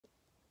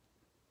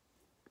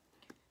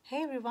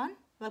Hey everyone,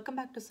 welcome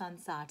back to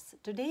Sun's Arts.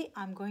 Today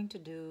I'm going to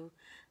do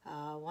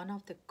one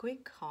of the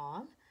quick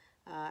haul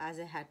as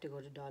I had to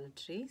go to Dollar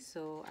Tree,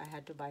 so I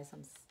had to buy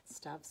some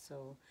stuff.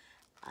 So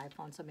I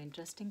found some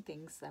interesting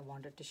things I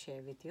wanted to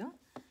share with you.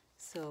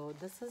 So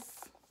this is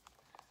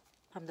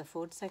from the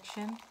food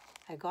section.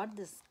 I got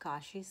this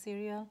Kashi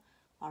cereal,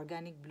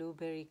 organic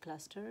blueberry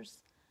clusters.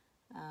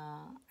 I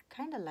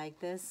kind of like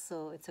this,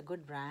 so it's a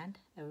good brand.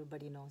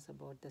 Everybody knows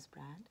about this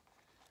brand.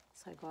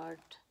 So I got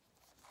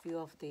few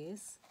of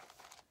these.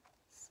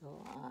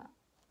 So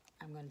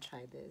I'm going to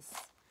try this.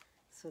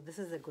 So this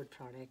is a good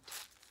product.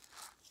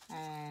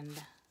 And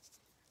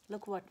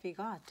look what we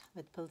got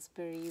with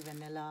Pillsbury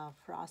vanilla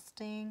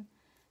frosting.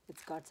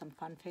 It's got some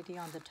funfetti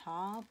on the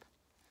top.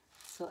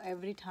 So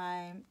every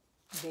time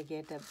they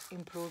get an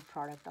improved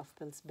product of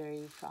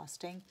Pillsbury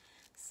frosting.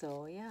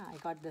 So yeah, I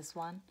got this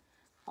one.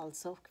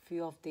 Also a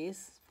few of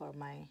these for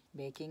my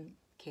baking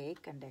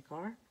cake and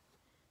decor.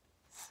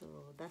 So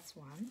that's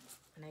one.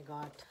 And I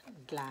got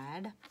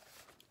Glad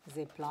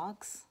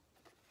Ziplocs.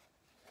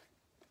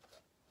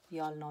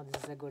 You all know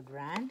this is a good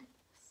brand.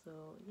 So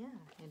yeah,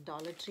 in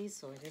Dollar Tree,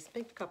 so I just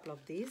picked a couple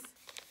of these.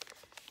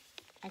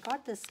 I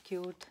got this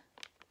cute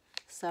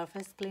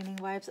surface cleaning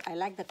wipes. I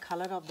like the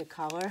color of the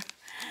cover.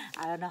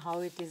 I don't know how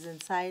it is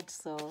inside,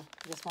 so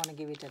just want to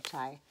give it a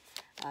try.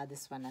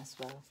 This one as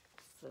well.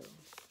 So,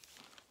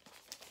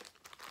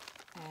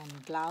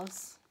 and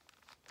gloves,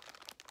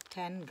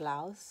 10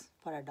 gloves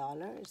for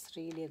 $1. It's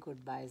really a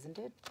good buy, isn't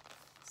it?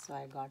 So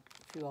I got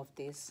a few of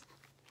these.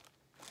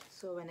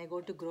 So when I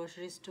go to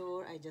grocery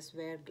store, I just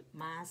wear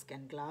mask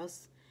and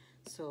gloves,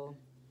 so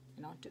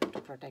you know, to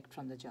protect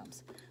from the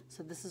germs.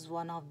 So this is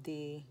one of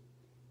the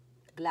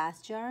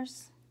glass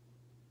jars.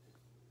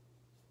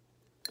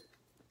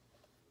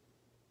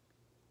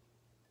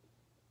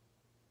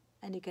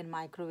 And you can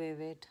microwave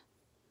it,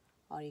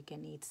 or you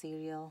can eat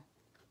cereal,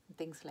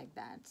 things like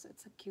that. So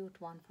it's a cute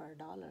one for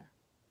 $1.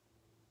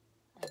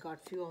 I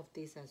got few of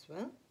these as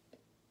well.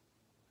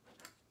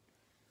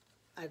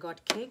 I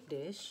got cake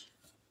dish,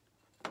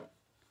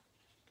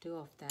 2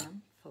 of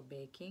them for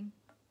baking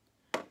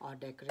or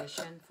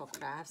decoration for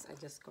crafts. I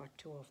just got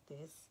 2 of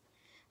this.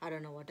 I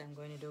don't know what I'm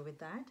going to do with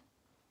that.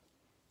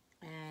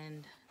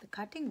 And the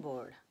cutting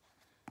board.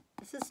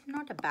 This is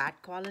not a bad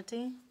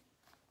quality,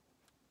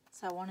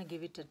 so I want to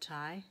give it a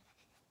try.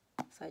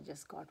 So I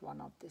just got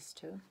one of these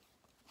too.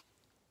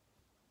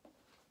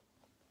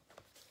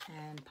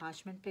 And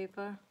parchment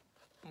paper.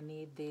 I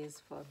need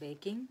these for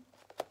baking.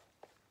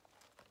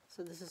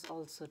 So this is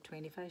also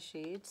 25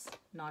 shades.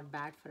 Not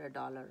bad for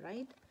 $1,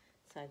 right?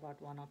 So I got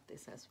one of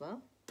this as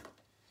well.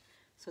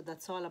 So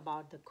that's all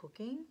about the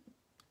cooking.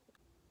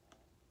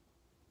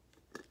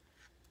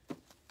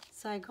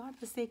 So I got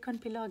the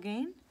second pillow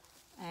again,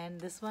 and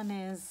this one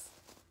is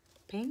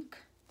pink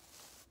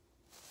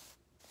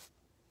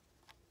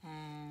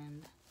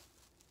and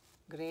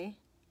gray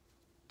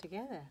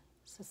together.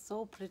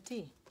 So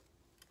pretty.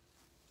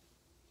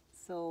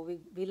 So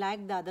we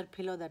like the other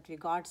pillow that we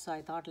got, so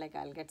I thought like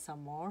I'll get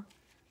some more.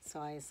 So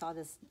I saw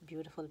this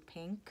beautiful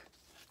pink,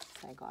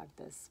 so I got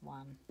this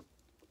one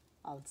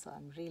also.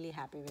 I'm really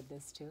happy with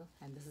this too,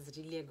 and this is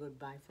really a good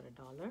buy for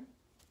 $1.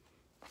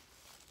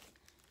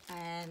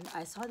 And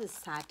I saw this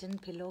satin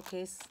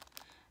pillowcase,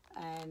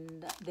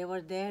 and they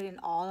were there in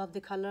all of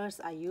the colors.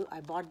 I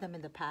bought them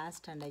in the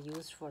past and I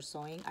used for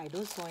sewing. I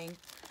do sewing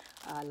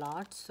a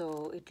lot,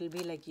 so it will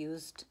be like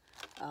used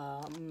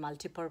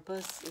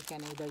multi-purpose. You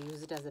can either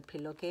use it as a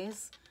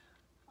pillowcase,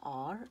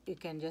 or you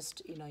can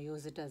just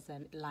use it as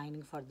a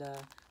lining for the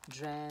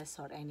dress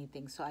or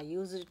anything. So I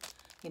use it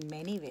in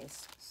many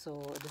ways.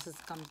 So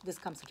this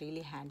comes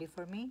really handy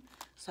for me.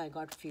 So I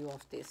got few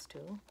of these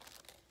too.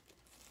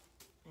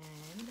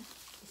 And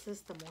this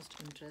is the most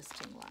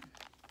interesting one.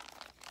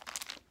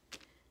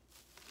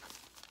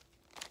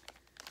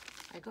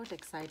 I got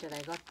excited.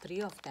 I got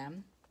 3 of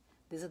them.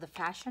 These are the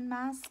fashion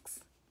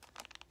masks.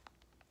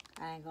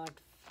 And I got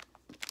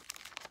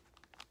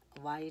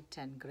white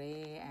and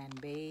gray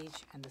and beige,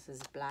 and this is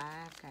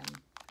black and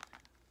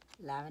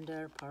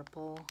lavender,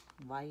 purple,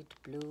 white,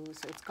 blue.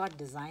 So it's got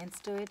designs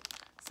to it.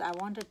 So I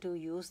wanted to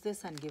use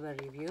this and give a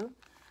review.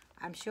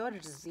 I'm sure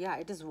it is, yeah,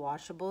 it is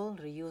washable,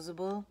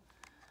 reusable,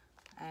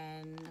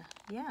 and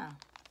yeah,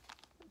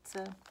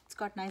 it's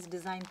got nice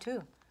design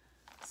too.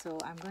 So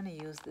I'm going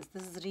to use this.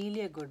 This is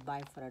really a good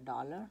buy for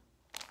 $1.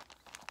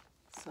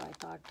 So I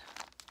thought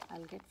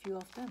I'll get few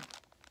of them.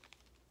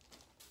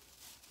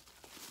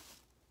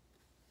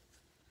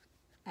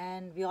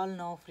 And we all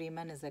know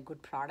Freeman is a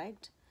good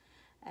product.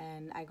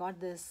 And I got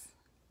this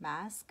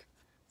mask,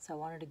 so I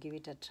wanted to give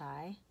it a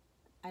try.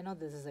 I know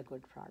this is a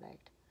good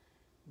product,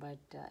 but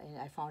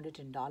I found it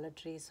in Dollar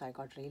Tree, so I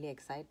got really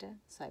excited.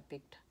 So I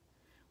picked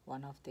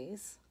one of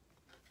these.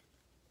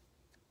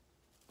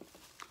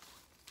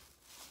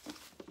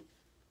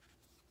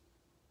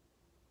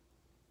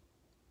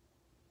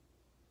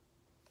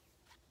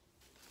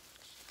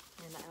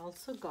 And I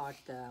also got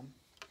the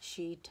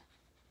sheet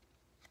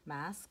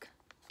mask.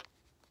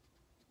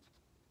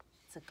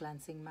 It's a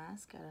cleansing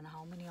mask. I don't know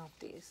how many of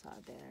these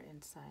are there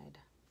inside.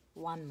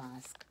 one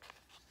mask,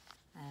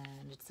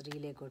 and it's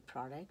really a good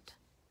product,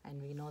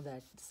 and we know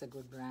that it's a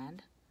good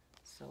brand.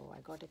 So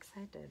I got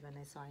excited when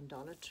I saw in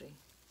Dollar Tree,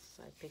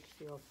 so I picked a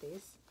few of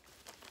these.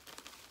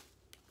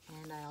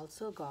 And I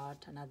also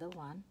got another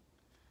one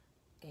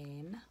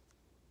in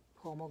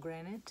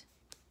pomegranate,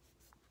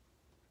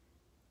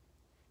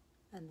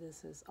 and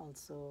this is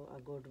also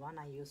a good one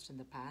I used in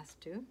the past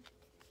too.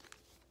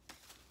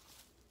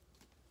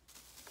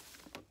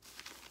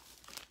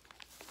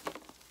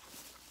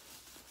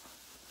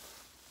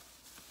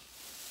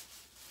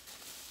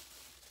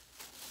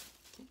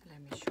 Okay, let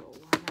me show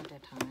one at a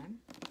time.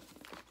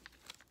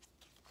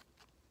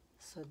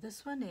 So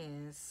this one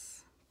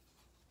is,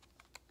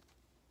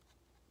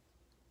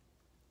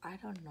 I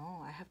don't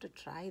know, I have to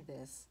try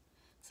this.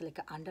 It's like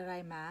an under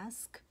eye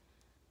mask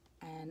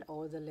and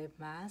over the lip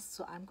mask.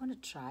 So I'm going to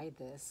try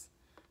this.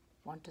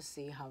 Want to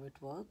see how it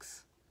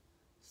works.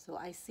 So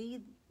I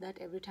see that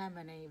every time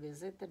when I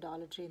visit the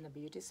Dollar Tree in the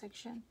beauty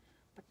section,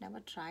 but never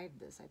tried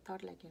this. I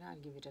thought like, I'll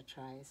give it a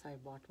try. So I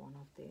bought one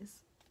of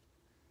these.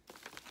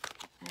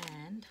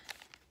 And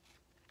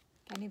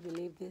can you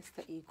believe this?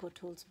 The Eco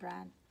Tools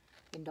brand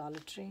in Dollar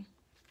Tree.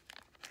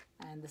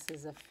 And this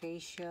is a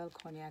facial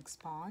cognac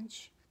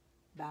sponge,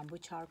 bamboo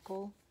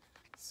charcoal.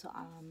 So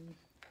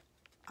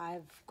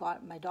I've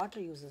got, my daughter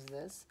uses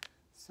this,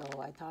 so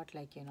I thought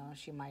like,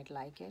 she might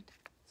like it.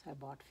 So I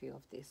bought a few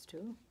of these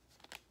too.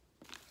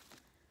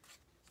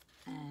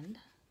 And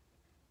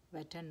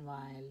Wet n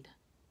Wild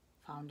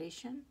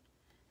foundation,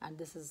 and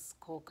this is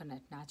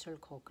coconut, natural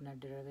coconut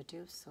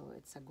derivatives, so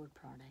it's a good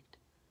product.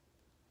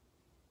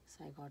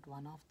 So I got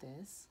one of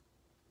this.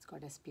 It's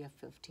got SPF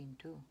 15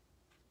 too.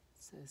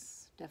 So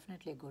it's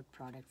definitely a good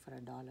product for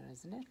 $1,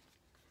 isn't it?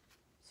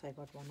 So I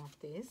got one of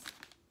these.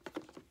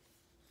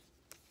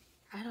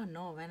 I don't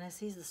know, when I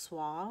see the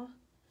Suave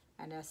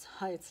and I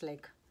saw it's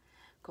like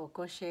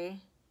Coco Shea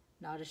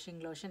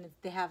nourishing lotion,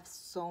 they have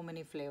so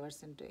many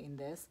flavors in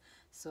this,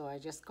 so I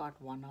just got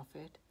one of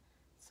it.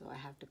 So I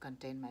have to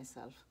contain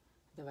myself,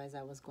 otherwise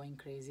I was going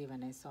crazy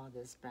when I saw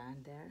this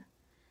brand there.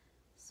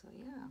 So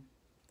yeah,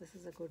 this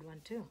is a good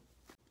one too.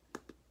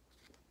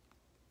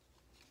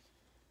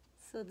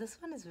 So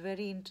this one is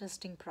very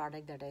interesting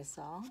product that I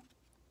saw.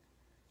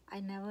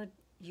 I never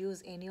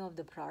use any of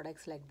the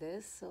products like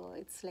this. So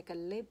it's like a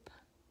lip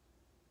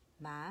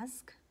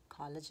mask,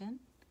 collagen.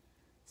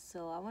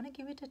 So I want to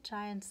give it a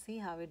try and see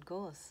how it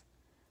goes.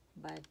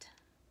 But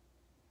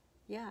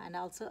yeah, and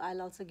also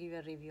I'll also give you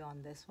a review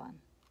on this one.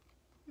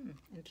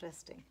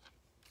 Interesting.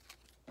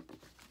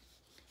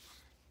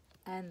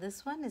 And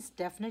this one is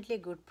definitely a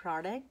good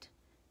product.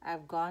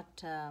 I've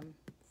got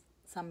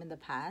some in the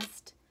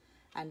past,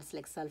 and it's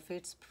like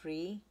sulfates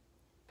free,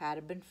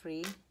 paraben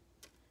free.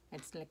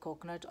 It's like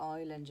coconut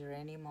oil and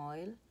geranium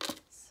oil.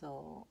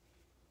 So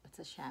it's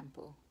a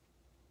shampoo.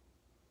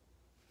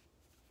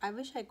 I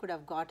wish I could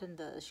have gotten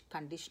the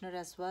conditioner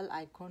as well.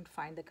 I couldn't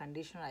find the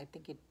conditioner. I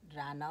think it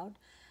ran out.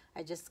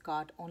 I just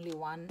got only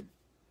one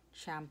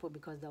shampoo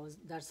because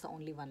that's the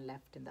only one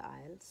left in the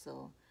aisle.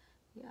 So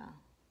yeah,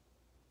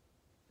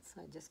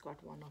 so I just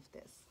got one of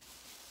this.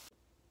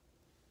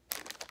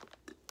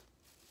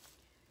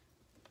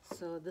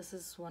 So this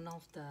is one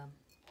of the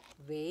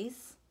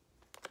ways,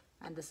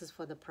 and this is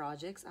for the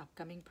projects,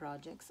 upcoming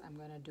projects. I'm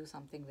going to do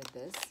something with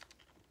this.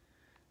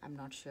 I'm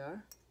not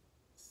sure,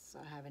 so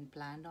I haven't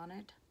planned on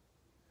it.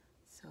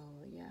 So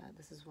yeah,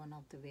 this is one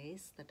of the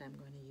ways that I'm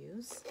going to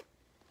use.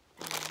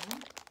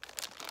 And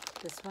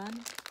this one,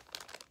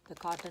 the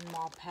cotton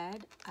mop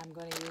head, I'm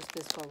going to use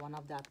this for one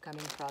of the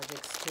upcoming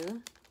projects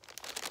too.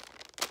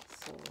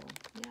 So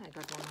yeah, I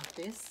got one of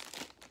this.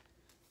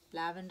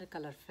 Lavender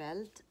color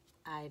felt.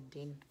 I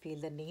didn't feel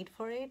the need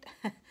for it,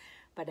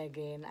 but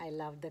again, I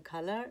love the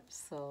color,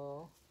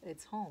 so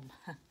it's home.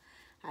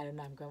 I don't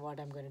know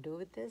what I'm going to do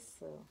with this,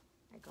 so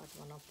I got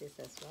one of this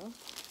as well.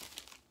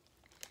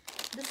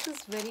 This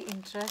is very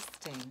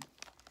interesting.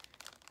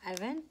 I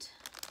went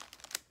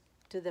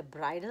to the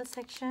bridal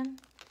section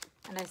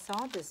and I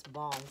saw these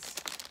balls.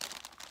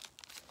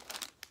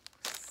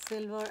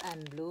 Silver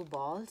and blue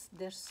balls.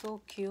 They're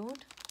so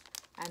cute,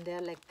 and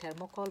they're like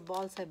thermocol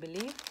balls, I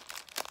believe.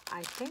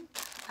 I think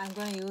I'm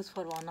going to use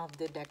for one of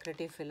the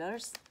decorative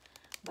fillers,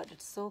 but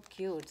it's so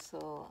cute,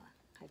 so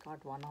I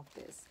got one of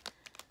this.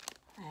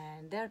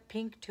 And they're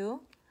pink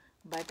too,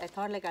 but I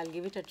thought like I'll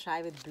give it a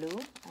try with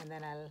blue, and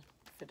then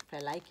if I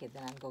like it,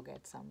 then I'll go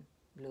get some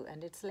blue.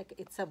 And it's like,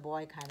 it's a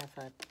boy kind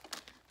of a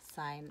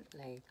sign,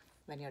 like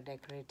when you're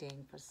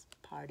decorating for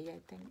party, I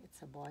think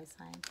it's a boy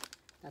sign.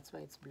 That's why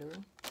it's blue.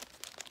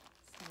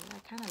 So I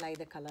kind of like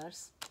the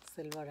colors,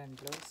 silver and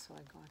blue, so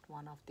I got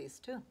one of these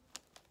too.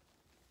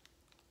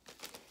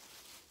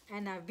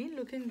 And I've been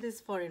looking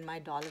this for in my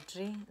Dollar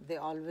Tree. They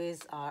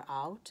always are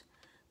out.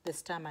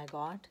 This time I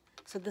got.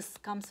 So this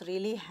comes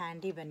really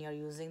handy when you're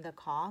using the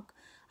caulk.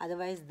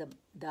 Otherwise,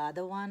 the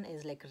other one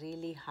is like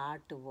really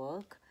hard to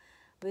work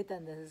with,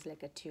 and this is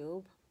like a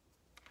tube.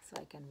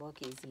 So I can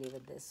work easily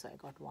with this. So I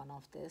got one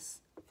of this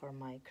for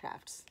my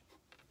crafts.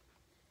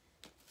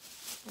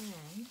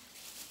 And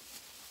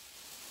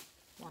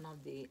one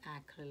of the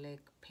acrylic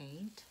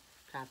paint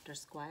crafter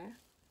square.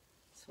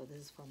 So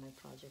this is for my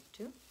project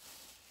too.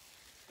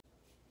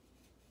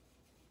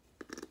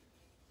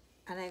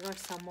 And I got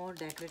some more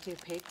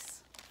decorative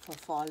picks for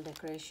fall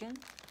decoration.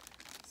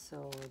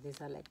 So these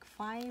are like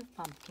 5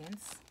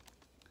 pumpkins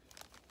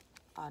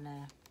on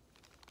a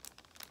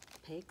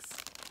picks.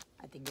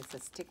 I think it's a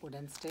stick,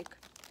 wooden stick.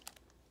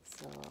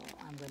 So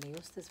I'm going to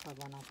use this for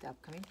one of the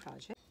upcoming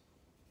projects.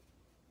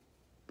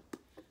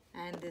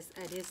 And this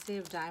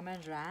adhesive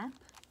diamond wrap,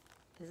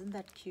 isn't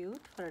that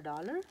cute, for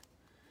 $1?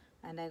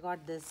 And I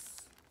got this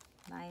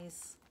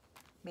nice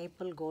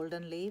maple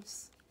golden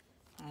leaves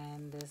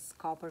and this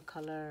copper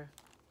color,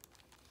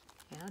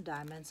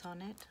 diamonds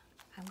on it.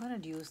 I'm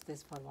going to use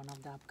this for one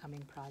of the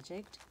upcoming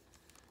project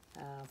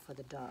for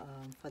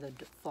the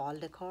fall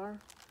decor,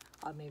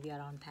 or maybe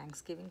around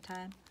Thanksgiving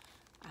time.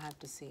 I have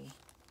to see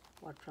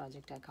what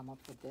project I come up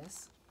with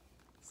this.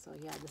 So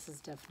yeah, this is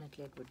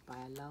definitely a good buy.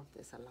 I love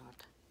this a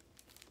lot.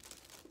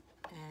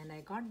 And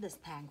I got this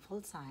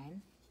thankful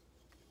sign,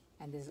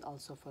 and this is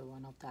also for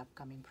one of the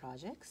upcoming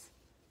projects.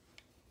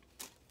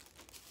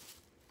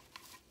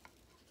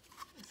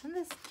 Isn't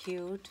this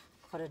cute,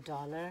 for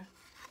 $1,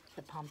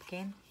 the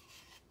pumpkin?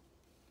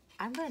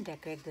 I'm going to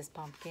decorate this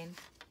pumpkin.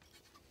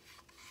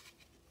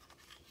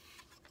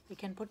 You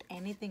can put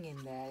anything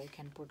in there. You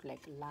can put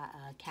like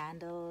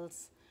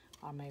candles,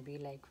 or maybe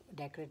like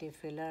decorative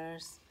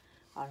fillers,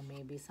 or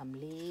maybe some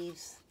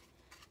leaves.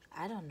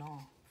 I don't know,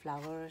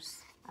 flowers.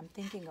 I'm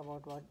thinking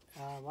about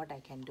what I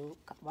can do,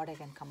 what I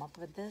can come up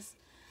with this.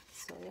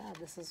 So yeah,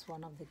 this is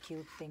one of the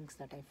cute things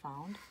that I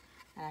found,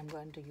 and I'm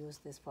going to use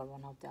this for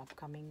one of the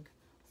upcoming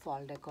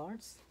fall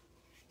decors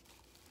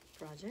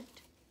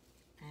project.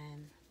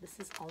 And this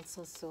is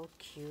also so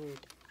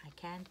cute. I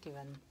can't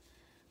even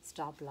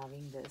stop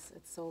loving this.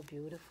 It's so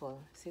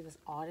beautiful. See this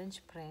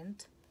orange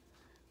print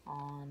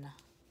on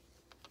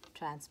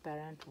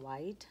transparent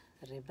white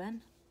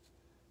ribbon.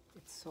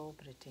 It's so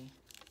pretty.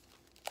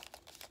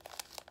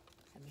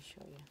 Let me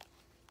show you.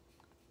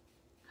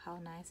 How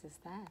nice is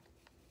that?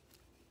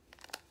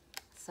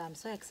 So I'm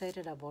so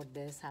excited about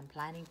this. I'm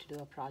planning to do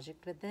a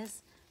project with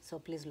this, so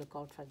please look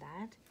out for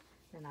that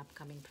in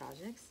upcoming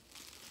projects.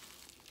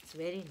 It's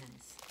very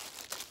nice.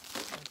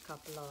 A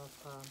couple of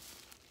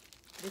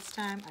this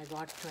time I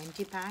got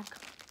 20 pack,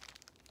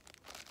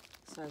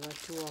 so I got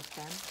 2 of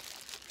them.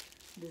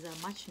 These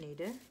are much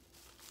needed.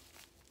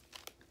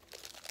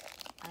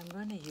 I'm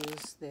going to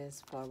use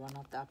this for one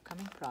of the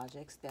upcoming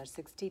projects. They are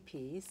 60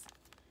 piece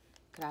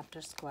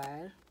crafter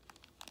square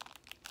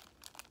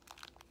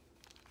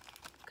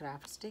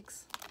craft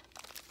sticks.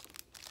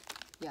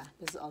 Yeah,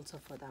 this is also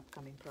for the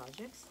upcoming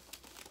projects.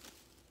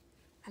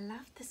 I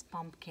love this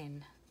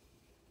pumpkin.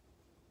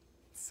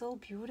 It's so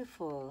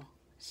beautiful.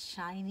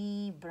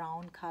 Shiny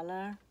brown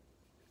color.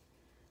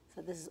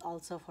 So this is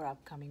also for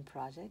upcoming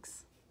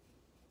projects.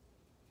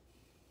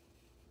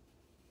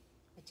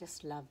 I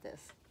just love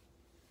this.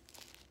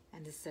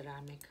 And this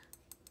ceramic.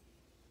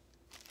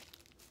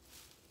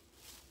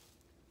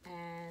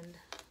 And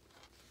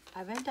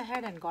I went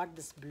ahead and got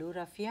this blue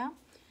raffia,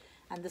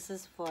 and this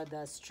is for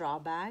the straw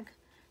bag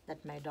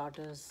that my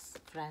daughter's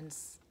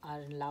friends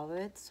are in love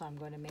with. So I'm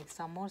going to make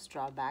some more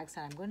straw bags,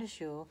 and I'm going to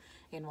show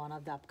in one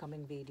of the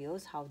upcoming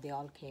videos how they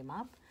all came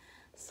up.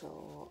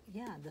 So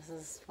yeah, this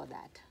is for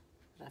that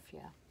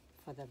raffia,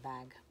 for the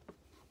bag.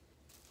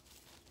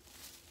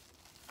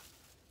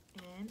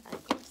 And I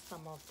got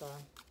some of the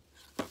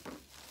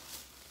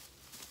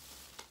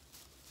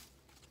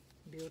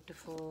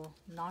beautiful,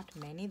 not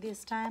many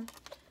this time.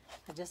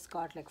 I just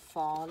got like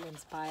fall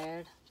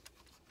inspired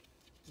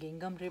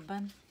gingham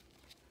ribbon.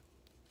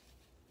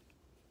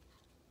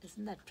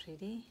 Isn't that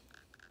pretty?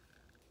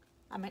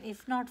 I mean,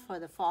 if not for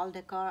the fall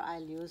decor,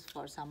 I'll use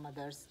for some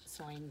other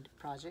sewing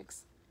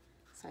projects.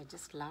 So I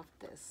just love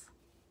this.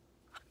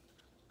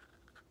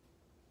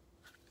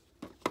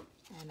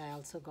 And I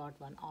also got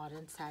one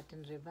orange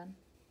satin ribbon.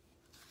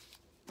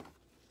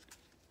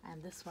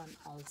 And this one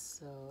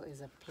also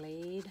is a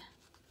plaid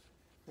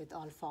with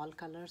all fall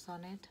colors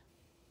on it.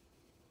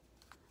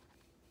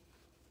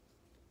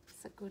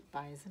 It's a good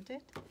buy, isn't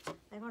it?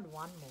 I got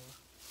one more.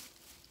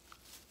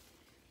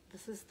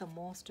 This is the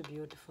most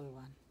beautiful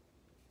one.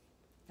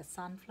 The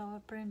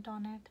sunflower print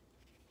on it.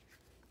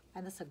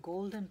 And it's a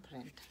golden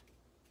print.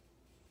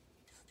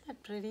 Isn't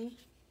that pretty?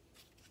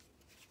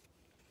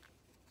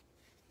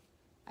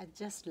 I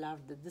just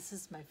loved it. This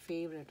is my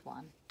favorite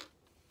one.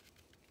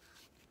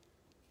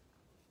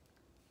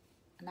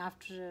 And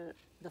after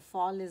the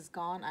fall is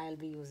gone, I'll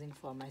be using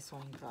for my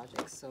sewing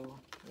projects. So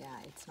yeah,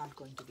 it's not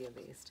going to be a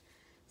waste.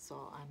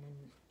 So I'm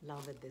in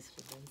love with these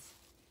ribbons.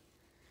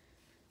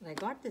 And I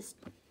got this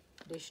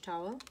dish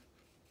towel,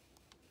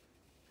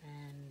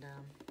 and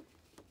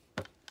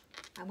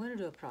I'm going to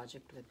do a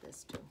project with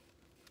this too.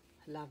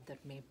 I love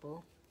that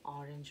maple,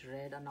 orange,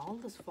 red, and all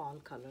those fall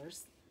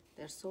colors.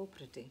 They're so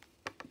pretty.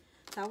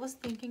 So I was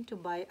thinking to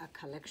buy a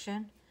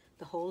collection,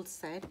 the whole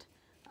set,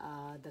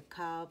 the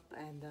cup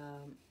and the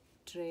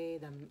tray,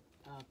 the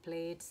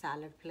plate,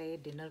 salad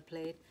plate, dinner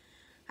plate.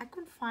 I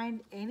couldn't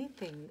find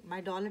anything. My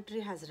Dollar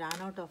Tree has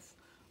ran out of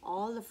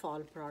all the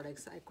fall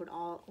products. I could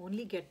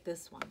only get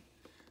this one.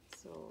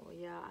 So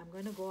yeah, I'm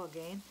going to go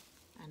again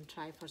and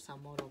try for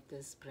some more of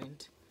this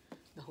print.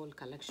 The whole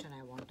collection,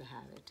 I want to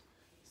have it.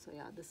 So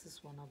yeah, this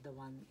is one of the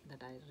one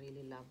that I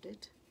really loved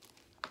it.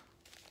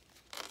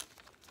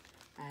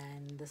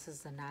 And this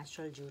is the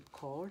natural jute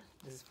cord.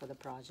 This is for the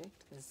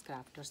project. This is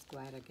Crafter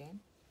Square again.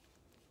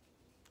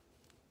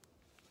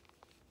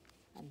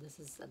 And this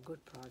is a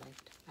good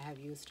product. I have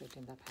used it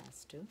in the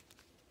past too.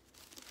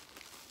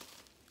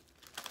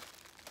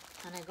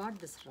 And I got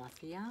this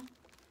raffia.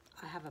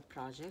 I have a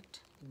project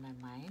in my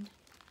mind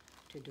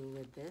to do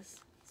with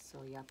this. So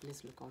yeah,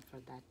 please look out for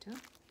that too.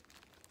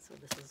 So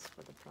this is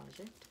for the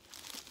project.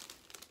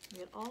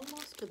 We're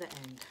almost to the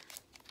end.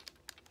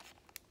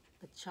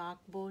 The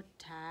chalkboard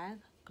tag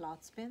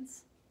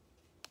clothespins.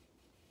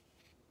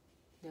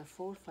 They're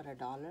 4 for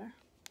 $1.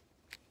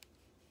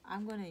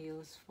 I'm going to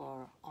use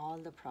for all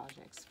the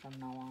projects from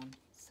now on.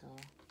 So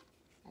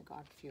I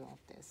got a few of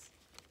this.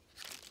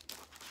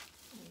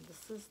 And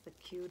this is the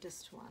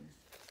cutest one.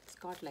 It's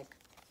got like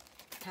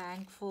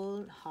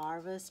thankful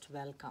harvest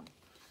welcome.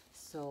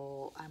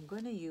 So I'm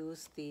going to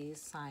use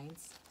these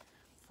signs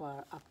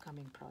for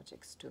upcoming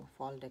projects too,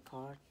 fall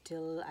decor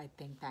till I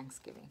think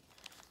Thanksgiving.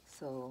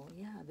 So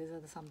yeah, these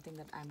are something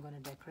that I'm going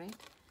to decorate.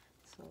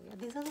 So yeah,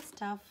 these are the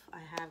stuff I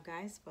have,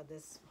 guys, for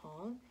this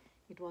haul.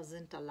 It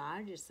wasn't a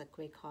large, it's a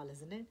quick haul,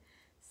 isn't it?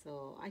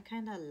 So I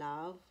kind of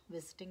love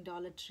visiting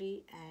Dollar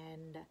Tree,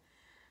 and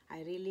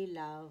I really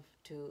love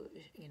to,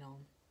 you know,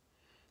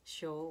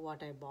 show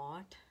what I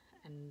bought,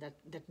 and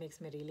that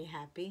makes me really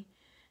happy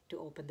to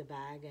open the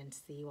bag and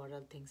see what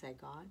all things I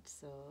got.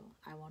 So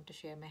I want to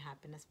share my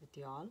happiness with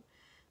you all.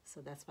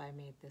 So that's why I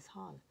made this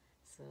haul.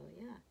 So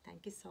yeah,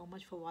 thank you so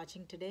much for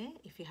watching today.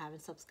 If you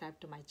haven't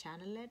subscribed to my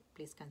channel yet,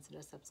 please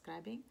consider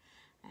subscribing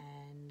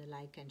and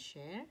like and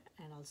share,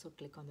 and also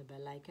click on the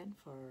bell icon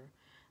for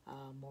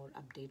more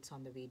updates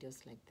on the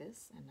videos like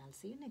this. And I'll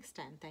see you next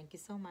time. Thank you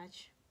so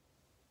much.